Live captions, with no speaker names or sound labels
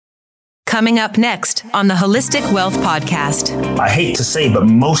Coming up next on the Holistic Wealth Podcast. I hate to say, but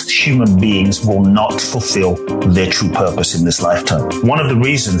most human beings will not fulfill their true purpose in this lifetime. One of the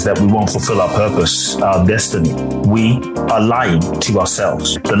reasons that we won't fulfill our purpose, our destiny, we are lying to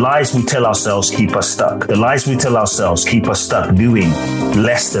ourselves. The lies we tell ourselves keep us stuck. The lies we tell ourselves keep us stuck doing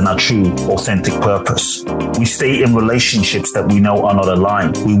less than our true, authentic purpose. We stay in relationships that we know are not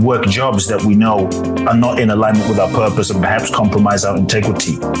aligned. We work jobs that we know are not in alignment with our purpose and perhaps compromise our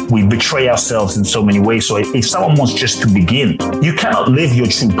integrity. We betray ourselves in so many ways. So if someone wants just to begin, you cannot live your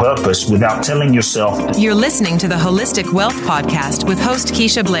true purpose without telling yourself. You're listening to the Holistic Wealth Podcast with host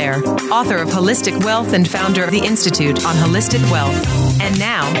Keisha Blair, author of Holistic Wealth and founder of the Institute on Holistic Wealth. And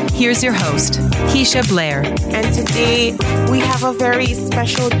now, here's your host, Keisha Blair. And today we have a very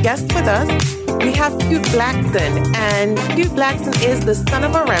special guest with us. We have Kute Blackson, and Kute Blackson is the son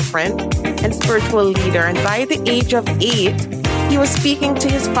of a reverend and spiritual leader. And by the age of 8, he was speaking to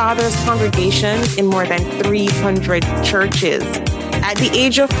his father's congregation in more than 300 churches. At the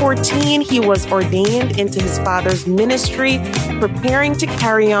age of 14, he was ordained into his father's ministry, preparing to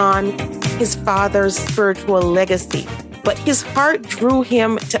carry on his father's spiritual legacy. But his heart drew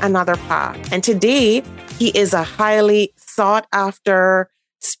him to another path. And today, he is a highly sought after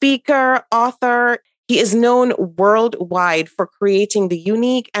speaker, author. He is known worldwide for creating the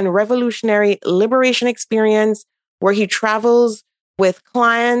unique and revolutionary liberation experience where he travels with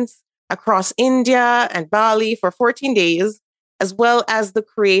clients across India and Bali for 14 days, as well as the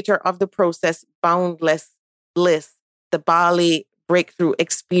creator of the process Boundless Bliss, the Bali Breakthrough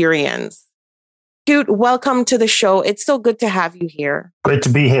Experience. Kute, welcome to the show. It's so good to have you here. Great to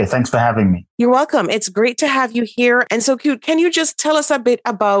be here. Thanks for having me. You're welcome. It's great to have you here. And so, Kute, can you just tell us a bit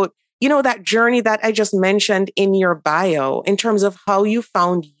about, that journey that I just mentioned in your bio in terms of how you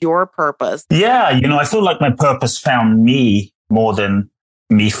found your purpose? Yeah, I feel like my purpose found me more than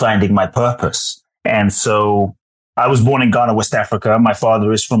me finding my purpose. And so I was born in Ghana, West Africa. My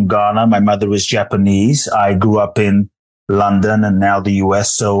father is from Ghana. My mother is Japanese. I grew up in London and now the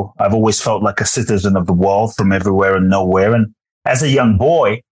US. So I've always felt like a citizen of the world from everywhere and nowhere. And as a young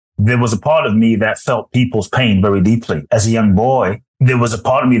boy, there was a part of me that felt people's pain very deeply. As a young boy, there was a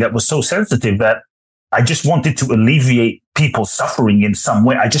part of me that was so sensitive that I just wanted to alleviate people's suffering in some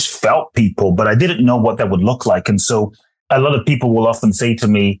way. I just felt people, but I didn't know what that would look like. And so a lot of people will often say to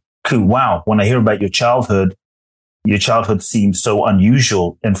me, wow, when I hear about your childhood seems so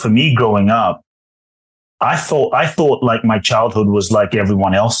unusual. And for me growing up, I thought like my childhood was like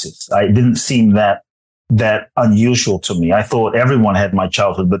everyone else's. It didn't seem that unusual to me. I thought everyone had my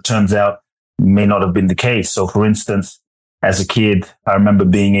childhood, but turns out may not have been the case. So for instance, as a kid, I remember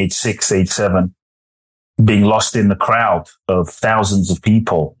being age 6, age 7, being lost in the crowd of thousands of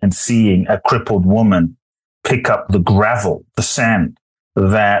people and seeing a crippled woman pick up the gravel, the sand,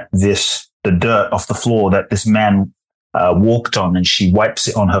 the dirt off the floor that this man walked on, and she wipes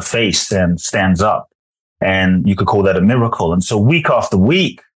it on her face and stands up. And you could call that a miracle. And so week after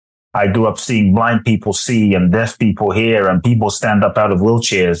week, I grew up seeing blind people see and deaf people hear and people stand up out of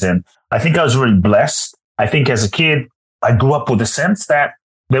wheelchairs. And I think I was really blessed. I think as a kid, I grew up with a sense that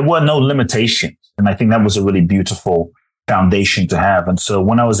there were no limitations. And I think that was a really beautiful foundation to have. And so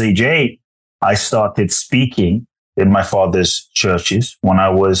when I was age 8, I started speaking in my father's churches. When I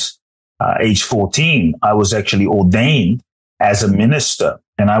was age 14, I was actually ordained as a minister,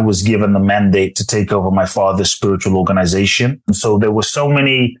 and I was given the mandate to take over my father's spiritual organization. And so there were so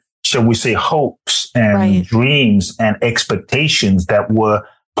many, shall we say, hopes and dreams and expectations that were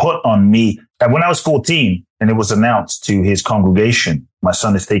put on me. And when I was 14 and it was announced to his congregation, my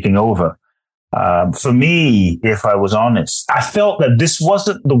son is taking over. For me, if I was honest, I felt that this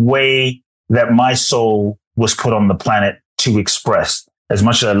wasn't the way that my soul was put on the planet to express. As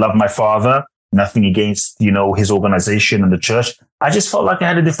much as I love my father, nothing against, his organization and the church, I just felt like I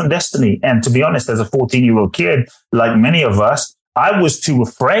had a different destiny. And to be honest, as a 14-year-old kid, like many of us, I was too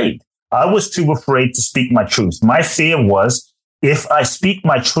afraid. I was too afraid to speak my truth. My fear was, if I speak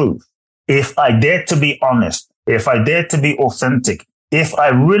my truth, if I dare to be honest, if I dare to be authentic, if I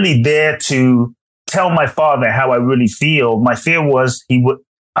really dare to tell my father how I really feel, my fear was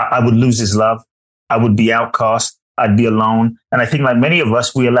I would lose his love. I would be outcast. I'd be alone. And I think like many of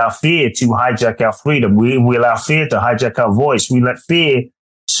us, we allow fear to hijack our freedom. We allow fear to hijack our voice. We let fear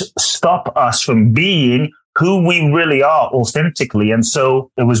stop us from being who we really are authentically. And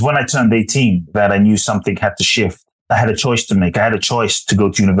so it was when I turned 18 that I knew something had to shift. I had a choice to make. I had a choice to go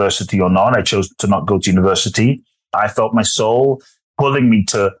to university or not. I chose to not go to university. I felt my soul pulling me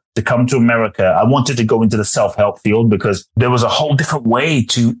to come to America. I wanted to go into the self-help field because there was a whole different way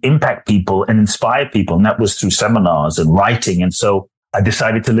to impact people and inspire people. And that was through seminars and writing. And so I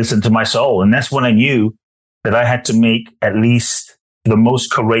decided to listen to my soul. And that's when I knew that I had to make at least the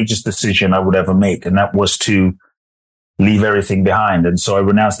most courageous decision I would ever make. And that was to leave everything behind. And so I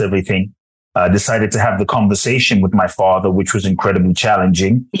renounced everything. I decided to have the conversation with my father, which was incredibly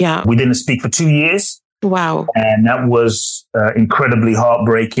challenging. Yeah. We didn't speak for 2 years. Wow. And that was incredibly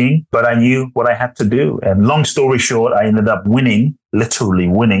heartbreaking, but I knew what I had to do. And long story short, I ended up literally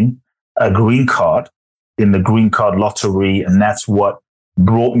winning a green card in the green card lottery. And that's what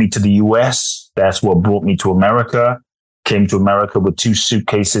brought me to the US. That's what brought me to America. Came to America with 2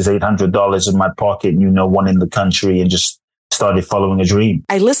 suitcases, $800 in my pocket, one in the country, and just started following a dream.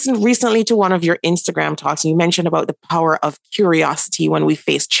 I listened recently to one of your Instagram talks, and you mentioned about the power of curiosity when we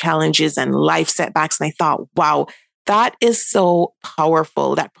face challenges and life setbacks. And I thought, wow, that is so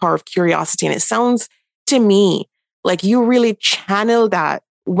powerful, that power of curiosity. And it sounds to me like you really channeled that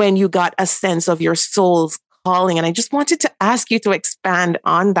when you got a sense of your soul's calling. And I just wanted to ask you to expand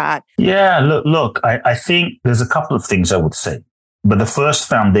on that. Yeah, look, I think there's a couple of things I would say. But the first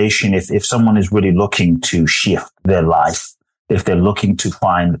foundation, if someone is really looking to shift their life, if they're looking to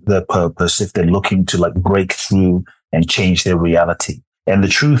find their purpose, if they're looking to break through and change their reality. And the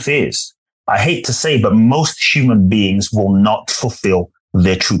truth is, I hate to say, but most human beings will not fulfill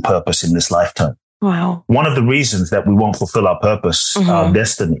their true purpose in this lifetime. Wow. One of the reasons that we won't fulfill our purpose, our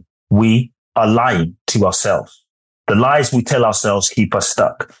destiny, we are lying to ourselves. The lies we tell ourselves keep us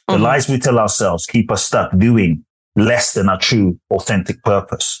stuck. The lies we tell ourselves keep us stuck doing less than our true, authentic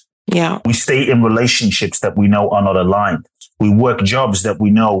purpose. Yeah. We stay in relationships that we know are not aligned. We work jobs that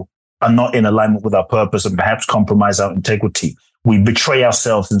we know are not in alignment with our purpose and perhaps compromise our integrity. We betray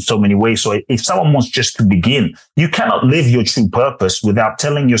ourselves in so many ways. So if someone wants just to begin, you cannot live your true purpose without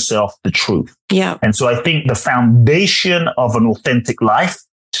telling yourself the truth. Yeah. And so I think the foundation of an authentic life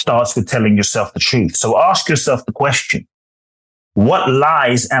starts with telling yourself the truth. So ask yourself the question, what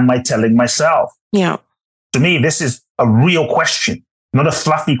lies am I telling myself? Yeah. To me, this is a real question, not a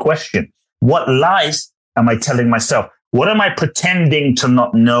fluffy question. What lies am I telling myself? What am I pretending to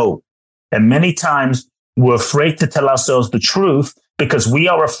not know? And many times we're afraid to tell ourselves the truth because we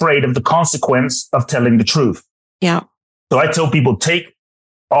are afraid of the consequence of telling the truth. Yeah. So I tell people, take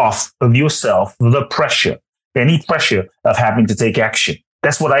off of yourself the pressure, any pressure of having to take action.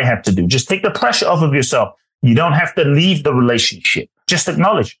 That's what I have to do. Just take the pressure off of yourself. You don't have to leave the relationship. Just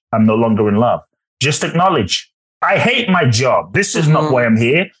acknowledge I'm no longer in love. Just acknowledge I hate my job. This is not why I'm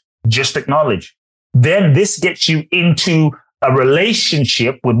here. Just acknowledge. Then this gets you into a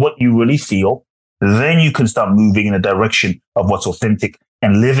relationship with what you really feel. Then you can start moving in a direction of what's authentic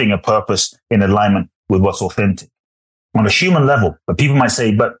and living a purpose in alignment with what's authentic. On a human level, but people might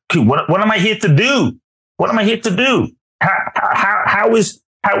say, but what am I here to do? What am I here to do? How is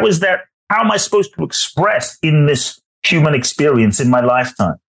that? How am I supposed to express in this human experience in my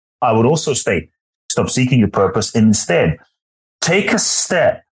lifetime? I would also say, stop seeking your purpose. Instead, take a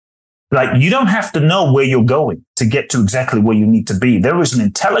step. You don't have to know where you're going to get to exactly where you need to be. There is an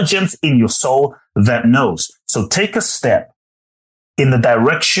intelligence in your soul that knows. So take a step in the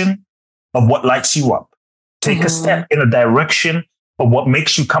direction of what lights you up. Take a step in the direction of what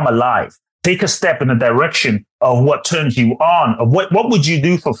makes you come alive. Take a step in the direction of what turns you on, of what would you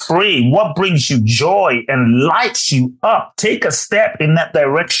do for free? What brings you joy and lights you up? Take a step in that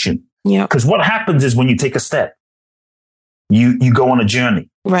direction. Yeah. Because what happens is when you take a step, you go on a journey.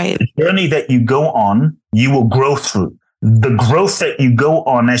 Right. The journey that you go on, you will grow through. The growth that you go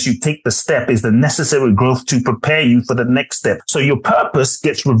on as you take the step is the necessary growth to prepare you for the next step. So your purpose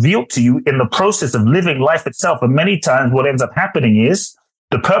gets revealed to you in the process of living life itself. And many times what ends up happening is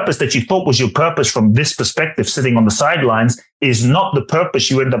the purpose that you thought was your purpose from this perspective, sitting on the sidelines, is not the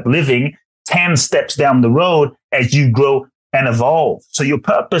purpose you end up living 10 steps down the road as you grow and evolve. So your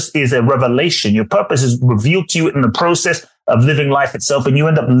purpose is a revelation. Your purpose is revealed to you in the process of living life itself. And you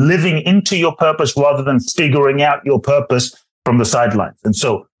end up living into your purpose rather than figuring out your purpose from the sidelines. And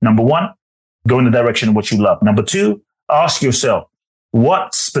so, number one, go in the direction of what you love. Number two, ask yourself,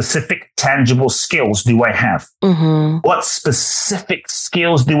 what specific tangible skills do I have? What specific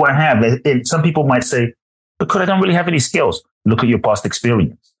skills do I have? And some people might say, but I don't really have any skills. Look at your past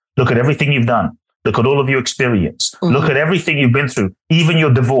experience. Look at everything you've done. Look at all of your experience. Look at everything you've been through, even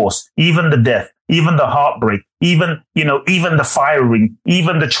your divorce, even the death, even the heartbreak, even the firing,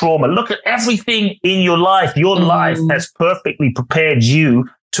 even the trauma. Look at everything in your life. Your life has perfectly prepared you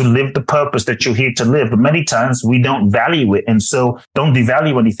to live the purpose that you're here to live. But many times we don't value it. And so don't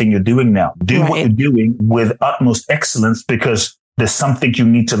devalue anything you're doing now. Do what you're doing with utmost excellence, because there's something you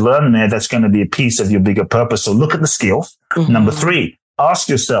need to learn there that's going to be a piece of your bigger purpose. So look at the skills. Number three, ask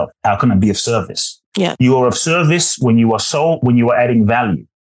yourself, how can I be of service? Yeah. You are of service when you are adding value.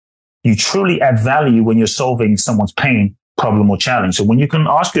 You truly add value when you're solving someone's pain, problem, or challenge. So when you can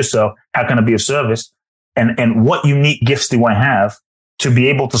ask yourself, how can I be of service? And what unique gifts do I have to be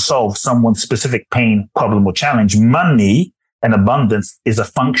able to solve someone's specific pain, problem, or challenge? Money and abundance is a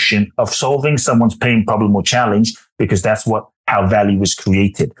function of solving someone's pain, problem, or challenge, because that's how value is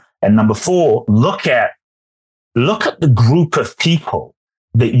created. And number 4, look at the group of people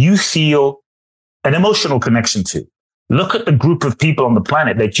that you feel an emotional connection to. Look at the group of people on the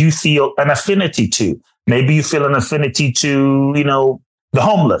planet that you feel an affinity to. Maybe you feel an affinity to, the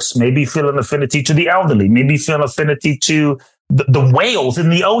homeless. Maybe you feel an affinity to the elderly. Maybe you feel an affinity to the whales in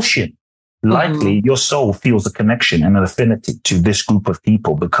the ocean. Likely your soul feels a connection and an affinity to this group of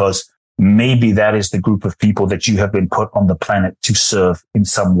people, because maybe that is the group of people that you have been put on the planet to serve in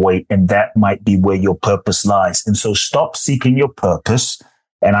some way. And that might be where your purpose lies. And so stop seeking your purpose.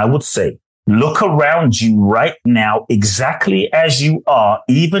 And I would say, look around you right now, exactly as you are,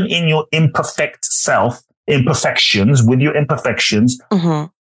 even in your imperfections, and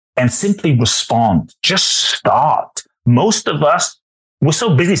simply respond. Just start. Most of us, we're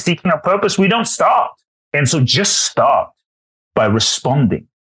so busy seeking our purpose, we don't start. And so just start by responding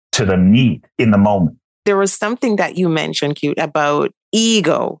to the need in the moment. There was something that you mentioned, Kute, about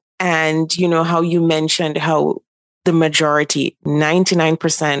ego, and how you mentioned how the majority,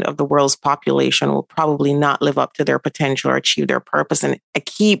 99% of the world's population will probably not live up to their potential or achieve their purpose. And I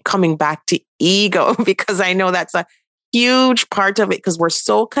keep coming back to ego because I know that's a huge part of it, because we're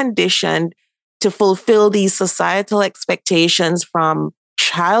so conditioned to fulfill these societal expectations from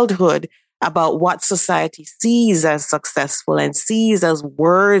childhood about what society sees as successful and sees as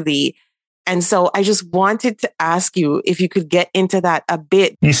worthy. And so I just wanted to ask you if you could get into that a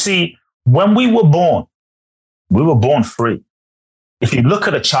bit. You see, when we were born free. If you look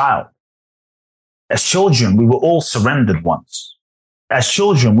at a child, as children, we were all surrendered once. As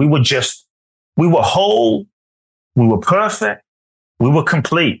children, we were whole, we were perfect, we were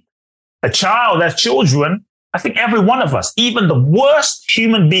complete. A child, as children, I think every one of us, even the worst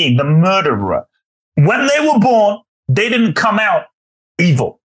human being, the murderer, when they were born, they didn't come out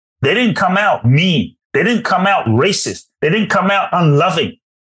evil. They didn't come out mean. They didn't come out racist. They didn't come out unloving.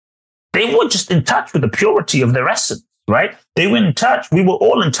 They were just in touch with the purity of their essence, right? They were in touch. We were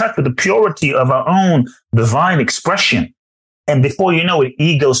all in touch with the purity of our own divine expression. And before you know it,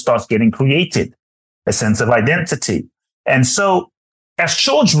 ego starts getting created, a sense of identity. And so as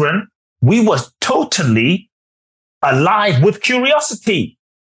children, we were totally alive with curiosity.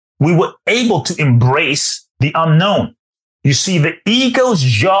 We were able to embrace the unknown. You see, the ego's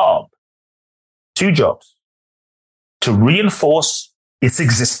job, 2 jobs, to reinforce its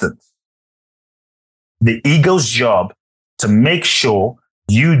existence. The ego's job to make sure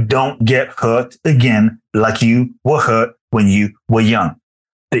you don't get hurt again like you were hurt when you were young.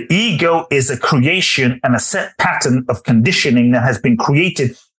 The ego is a creation and a set pattern of conditioning that has been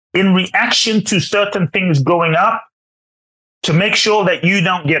created in reaction to certain things growing up to make sure that you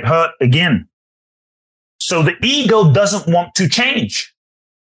don't get hurt again. So the ego doesn't want to change.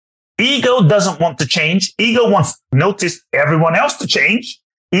 Ego doesn't want to change. Ego wants, notice, everyone else to change.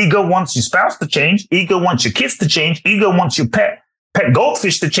 Ego wants your spouse to change. Ego wants your kids to change. Ego wants your pet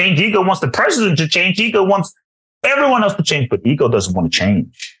goldfish to change. Ego wants the president to change. Ego wants everyone else to change, but ego doesn't want to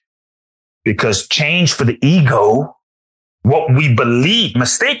change. Because change for the ego, what we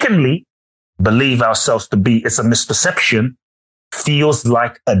mistakenly believe ourselves to be, it's a misperception, feels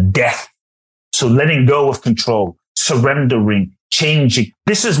like a death. So letting go of control, surrendering, changing.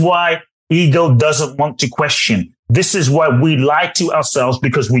 This is why ego doesn't want to question. This is why we lie to ourselves,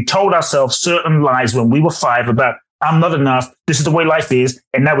 because we told ourselves certain lies when we were 5 about, I'm not enough. This is the way life is.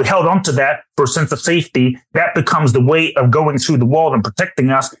 And now we held on to that for a sense of safety. That becomes the way of going through the wall and protecting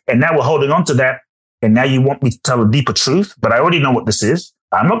us. And now we're holding on to that. And now you want me to tell a deeper truth, but I already know what this is.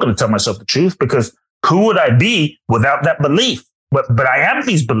 I'm not going to tell myself the truth, because who would I be without that belief? But I have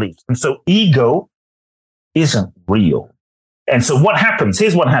these beliefs. And so ego isn't real. And so what happens?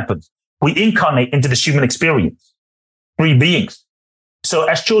 Here's what happens. We incarnate into this human experience. 3 beings. So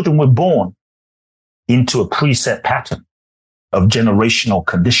as children, we're born into a preset pattern of generational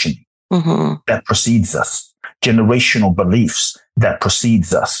conditioning that precedes us, generational beliefs that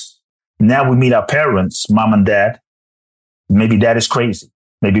precedes us. Now we meet our parents, mom and dad. Maybe dad is crazy.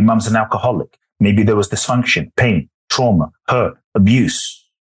 Maybe mom's an alcoholic. Maybe there was dysfunction, pain, trauma, hurt, abuse.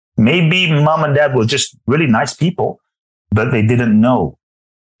 Maybe mom and dad were just really nice people, but they didn't know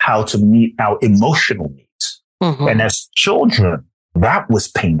how to meet our emotional needs. And as children, that was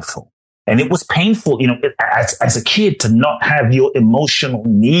painful. And it was painful, as a kid, to not have your emotional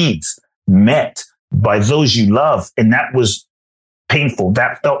needs met by those you love. And that was painful.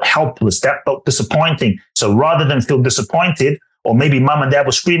 That felt helpless. That felt disappointing. So rather than feel disappointed, or maybe mom and dad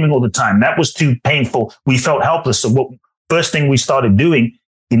were screaming all the time, that was too painful. We felt helpless. So what first thing we started doing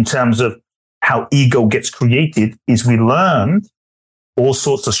in terms of how ego gets created is we learned all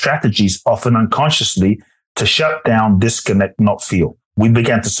sorts of strategies, often unconsciously, to shut down, disconnect, not feel. We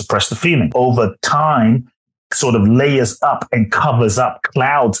began to suppress the feeling. Over time, sort of layers up and covers up,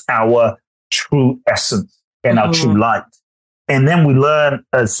 clouds our true essence and our true light. And then we learn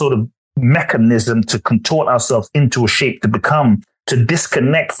a sort of mechanism to contort ourselves into a shape to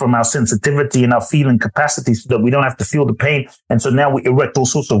disconnect from our sensitivity and our feeling capacity so that we don't have to feel the pain. And so now we erect all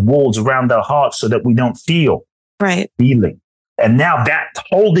sorts of walls around our hearts so that we don't feel feeling. And now that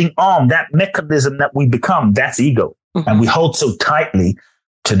holding on, that mechanism that we become, that's ego. And we hold so tightly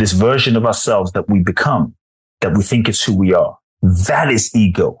to this version of ourselves that we become, that we think it's who we are. That is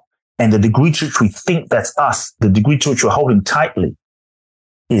ego. And the degree to which we think that's us, the degree to which we're holding tightly,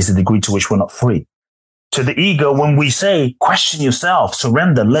 is the degree to which we're not free. To the ego, when we say, question yourself,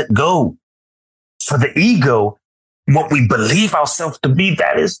 surrender, let go. For the ego, what we believe ourselves to be,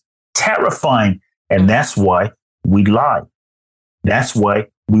 that is terrifying. And that's why we lie. That's why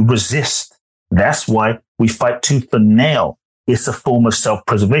we resist. That's why we fight tooth and nail. It's a form of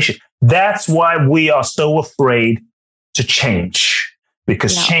self-preservation. That's why we are so afraid to change,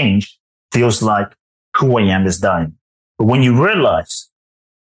 because change feels like who I am is dying. But when you realize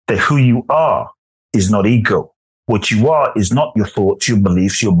that who you are is not ego, what you are is not your thoughts, your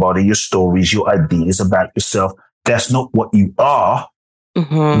beliefs, your body, your stories, your ideas about yourself. That's not what you are.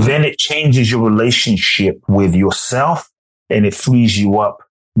 Then it changes your relationship with yourself, and it frees you up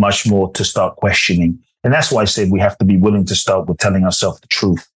much more to start questioning. And that's why I said we have to be willing to start with telling ourselves the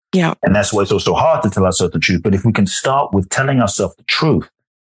truth. Yeah. And that's why it's also hard to tell ourselves the truth. But if we can start with telling ourselves the truth,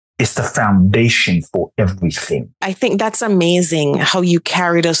 it's the foundation for everything. I think that's amazing how you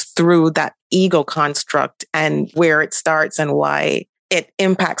carried us through that ego construct and where it starts and why it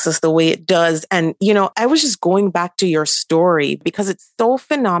impacts us the way it does. And, you know, I was just going back to your story because it's so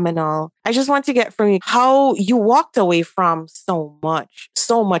phenomenal. I just want to get from you how you walked away from so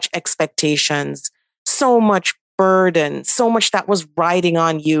much expectations, so much burden, so much that was riding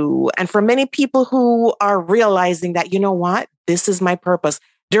on you. And for many people who are realizing that, you know what, this is my purpose,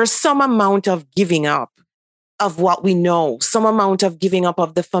 there's some amount of giving up of what we know, some amount of giving up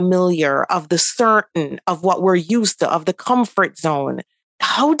of the familiar, of the certain, of what we're used to, of the comfort zone.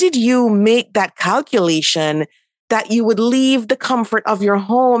 How did you make that calculation that you would leave the comfort of your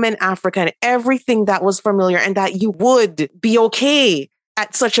home in Africa and everything that was familiar, and that you would be okay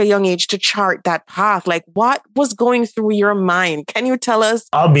at such a young age to chart that path? Like, what was going through your mind? Can you tell us?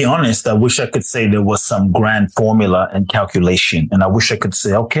 I'll be honest. I wish I could say there was some grand formula and calculation. And I wish I could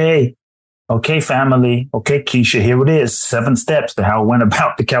say, okay, family. Okay, Keisha, here it is. 7 steps to how I went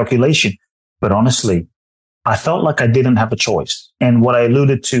about the calculation. But honestly, I felt like I didn't have a choice. And what I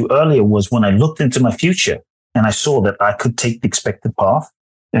alluded to earlier was when I looked into my future and I saw that I could take the expected path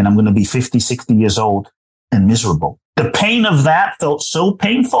and I'm going to be 50, 60 years old and miserable. The pain of that felt so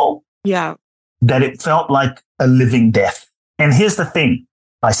painful that it felt like a living death. And here's the thing.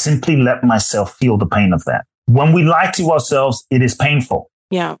 I simply let myself feel the pain of that. When we lie to ourselves, it is painful.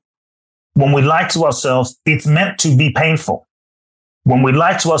 Yeah. When we lie to ourselves, it's meant to be painful. When we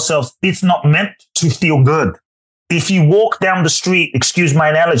lie to ourselves, it's not meant to feel good. If you walk down the street, excuse my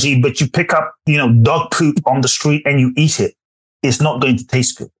analogy, but you pick up, dog poop on the street and you eat it, it's not going to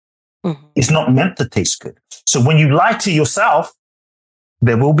taste good. Mm-hmm. It's not meant to taste good. So when you lie to yourself,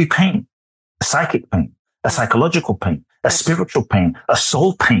 there will be pain, a psychic pain, a psychological pain, a spiritual pain, a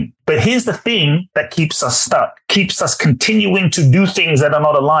soul pain. But here's the thing that keeps us stuck, keeps us continuing to do things that are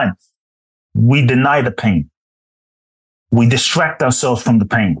not aligned. We deny the pain. We distract ourselves from the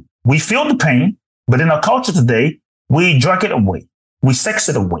pain. We feel the pain, but in our culture today, we drug it away. We sex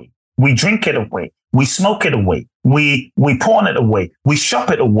it away. We drink it away. We smoke it away. We porn it away. We shop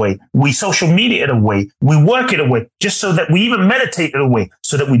it away. We social media it away. We work it away just so that we even meditate it away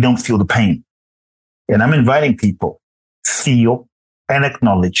so that we don't feel the pain. And I'm inviting people, feel and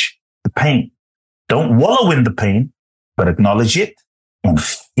acknowledge the pain. Don't wallow in the pain, but acknowledge it and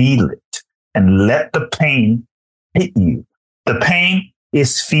feel it and let the pain hit you. The pain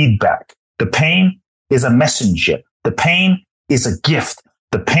is feedback. The pain is a messenger. The pain is a gift.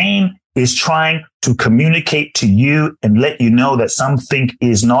 The pain is trying to communicate to you and let you know that something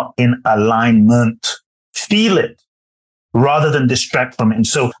is not in alignment. Feel it rather than distract from it. And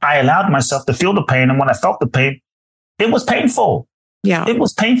so I allowed myself to feel the pain. And when I felt the pain, it was painful. Yeah. It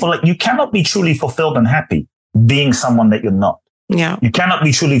was painful. Like, you cannot be truly fulfilled and happy being someone that you're not. Yeah. You cannot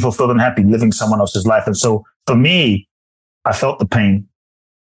be truly fulfilled and happy living someone else's life. And so for me, I felt the pain.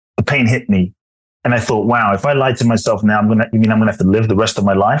 The pain hit me. And I thought, wow, if I lied to myself now, I'm going to have to live the rest of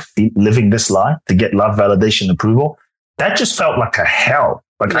my life living this lie to get love, validation, approval. That just felt like a hell.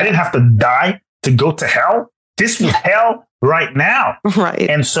 Like I didn't have to die to go to hell. This was hell right now. Right.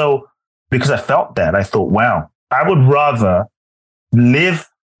 And so because I felt that, I thought, wow, I would rather live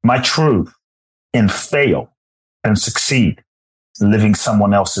my truth and fail than succeed living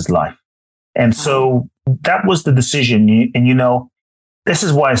someone else's life. And so that was the decision. And this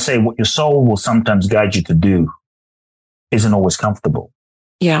is why I say what your soul will sometimes guide you to do isn't always comfortable.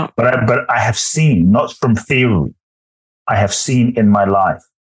 Yeah. But I have seen, not from theory, I have seen in my life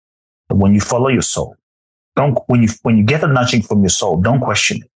that when you follow your soul, when you get the nudging from your soul, don't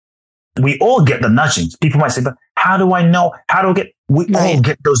question it. We all get the nudgings. People might say, but how do I know? We all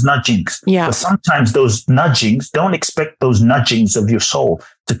get those nudgings. Yeah. But sometimes those nudgings, don't expect those nudgings of your soul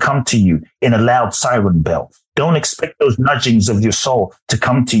to come to you in a loud siren bell. Don't expect those nudgings of your soul to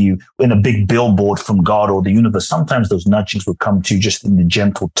come to you in a big billboard from God or the universe. Sometimes those nudgings will come to you just in the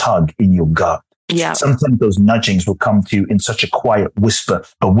gentle tug in your gut. Yeah. Sometimes those nudgings will come to you in such a quiet whisper,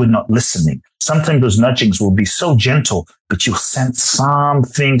 but we're not listening. Sometimes those nudgings will be so gentle, but you'll sense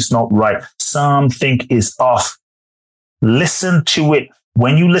something's not right. Something is off. Listen to it.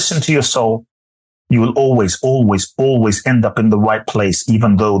 When you listen to your soul, you will always, always, always end up in the right place,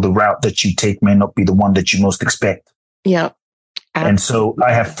 even though the route that you take may not be the one that you most expect. Yeah. And so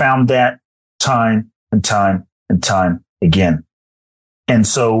I have found that time and time and time again. And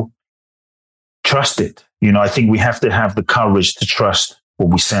so trust it. I think we have to have the courage to trust what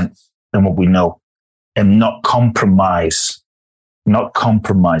we sense and what we know and not compromise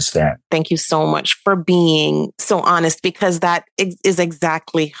that. Thank you so much for being so honest, because that is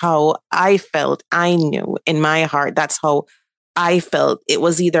exactly how I felt. I knew in my heart, that's how I felt. It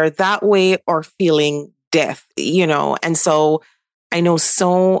was either that way or feeling death, and so I know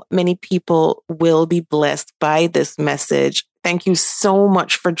so many people will be blessed by this message. Thank you so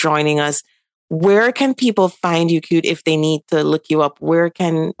much for joining us. Where can people find you, Kute, if they need to look you up? Where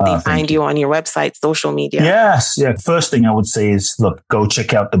can they find you on your website, social media? Yes. Yeah. First thing I would say is, look, go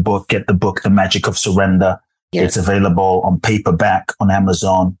check out the book, get the book, The Magic of Surrender. Yes. It's available on paperback on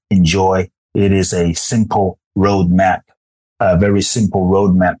Amazon. Enjoy. It is a simple roadmap, a very simple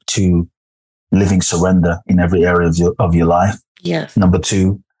roadmap to living surrender in every area of your life. Yes. Number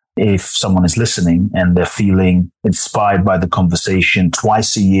two, if someone is listening and they're feeling inspired by the conversation,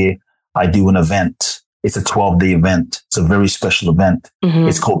 twice a year, I do an event. It's a 12-day event. It's a very special event. Mm-hmm.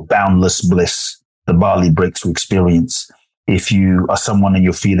 It's called Boundless Bliss, the Bali Breakthrough Experience. If you are someone and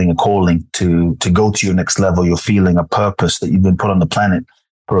you're feeling a calling to go to your next level, you're feeling a purpose that you've been put on the planet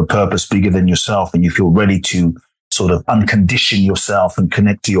for a purpose bigger than yourself, and you feel ready to sort of uncondition yourself and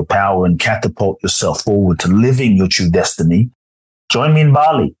connect to your power and catapult yourself forward to living your true destiny, join me in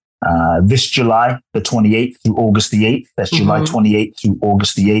Bali this July the 28th through August the 8th. That's July 28th through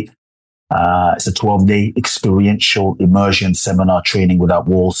August the 8th. It's a 12-day experiential immersion seminar training without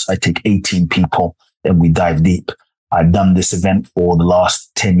walls. I take 18 people and we dive deep. I've done this event for the last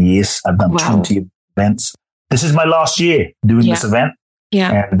 10 years. I've done 20 events. This is my last year doing this event.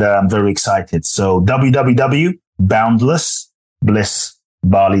 Yeah. And I'm very excited. So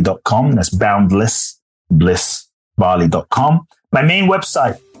www.boundlessblissbali.com. That's boundlessblissbali.com. My main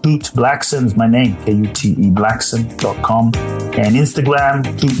website, Kute Blackson is my name, Kute Blackson.com. And Instagram,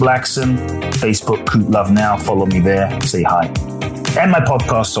 Kute Blackson. Facebook, Kute Love Now. Follow me there. Say hi. And my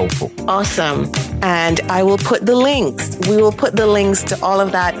podcast, Soulful. Awesome. And I will put the links. We will put the links to all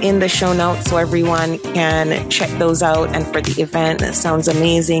of that in the show notes so everyone can check those out. And for the event, that sounds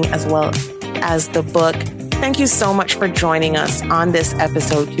amazing, as well as the book. Thank you so much for joining us on this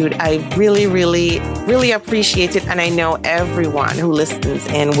episode, Kute. I really, really, really appreciate it. And I know everyone who listens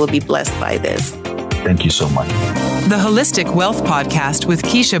in will be blessed by this. Thank you so much. The Holistic Wealth Podcast with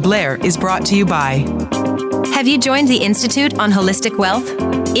Keisha Blair is brought to you by... Have you joined the Institute on Holistic Wealth?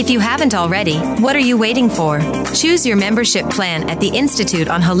 If you haven't already, what are you waiting for? Choose your membership plan at the Institute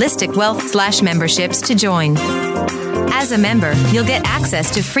on Holistic Wealth/memberships to join. As a member, you'll get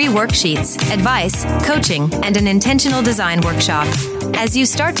access to free worksheets, advice, coaching, and an intentional design workshop. As you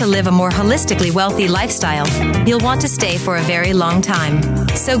start to live a more holistically wealthy lifestyle, you'll want to stay for a very long time.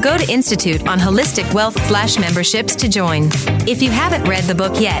 So go to Institute on Holistic Wealth/memberships to join. If you haven't read the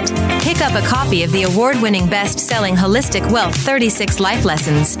book yet, pick up a copy of the award-winning best-selling Holistic Wealth 36 Life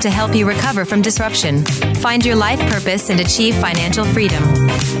Lessons to help you recover from disruption, find your life purpose, and achieve financial freedom.